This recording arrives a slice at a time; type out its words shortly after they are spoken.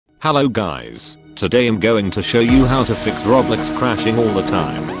Hello guys, today I'm going to show you how to fix Roblox crashing all the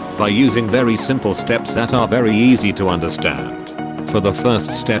time by using very simple steps that are very easy to understand. For the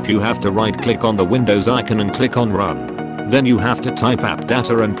first step you have to right click on the Windows icon and click on Run. Then you have to type app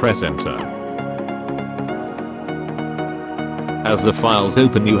data and press enter. As the files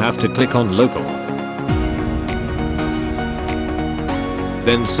open you have to click on local.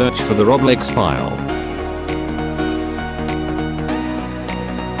 Then search for the Roblox file.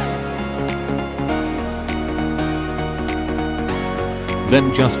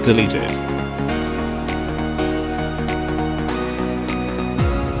 Then just delete it.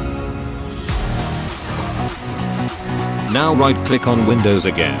 Now right click on Windows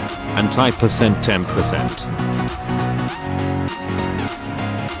again and type %temp%.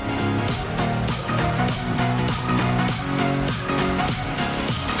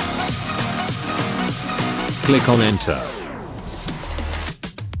 Click on enter.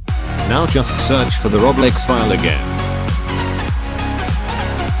 Now just search for the Roblox file again.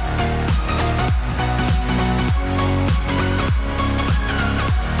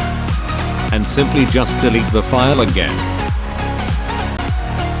 And simply just delete the file again.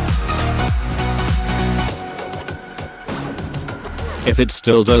 If it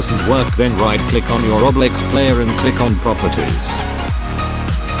still doesn't work, then right click on your Roblox player and click on properties.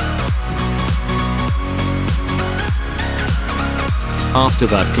 After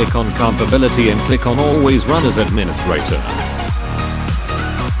that click on compatibility and click on always run as administrator.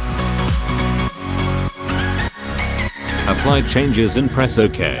 Apply changes and press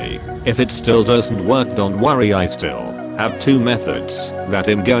OK. If it still doesn't work, don't worry, I still have two methods that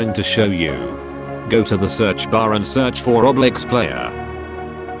I'm going to show you. Go to the search bar and search for Roblox Player.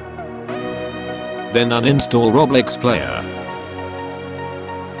 Then uninstall Roblox Player.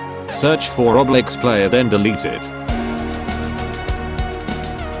 Search for Roblox Player, then delete it.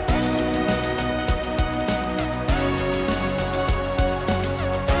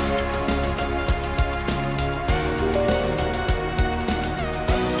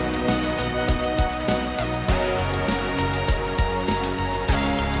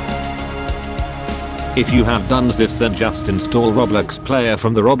 If you have done this, then just install Roblox Player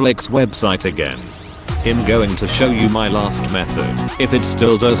from the Roblox website again. I'm going to show you my last method if it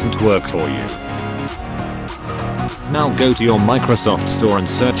still doesn't work for you. Now go to your Microsoft Store and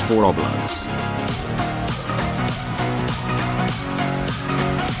search for Roblox.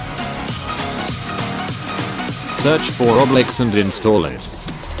 Search for Roblox and install it.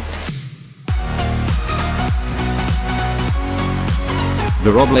 The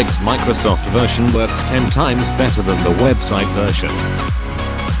Roblox Microsoft version works 10 times better than the website version.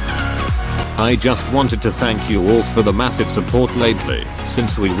 I just wanted to thank you all for the massive support lately,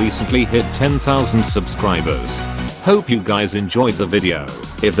 since we recently hit 10,000 subscribers. Hope you guys enjoyed the video.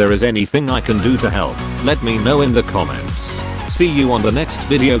 If there is anything I can do to help, let me know in the comments. See you on the next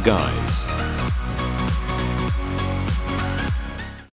video guys.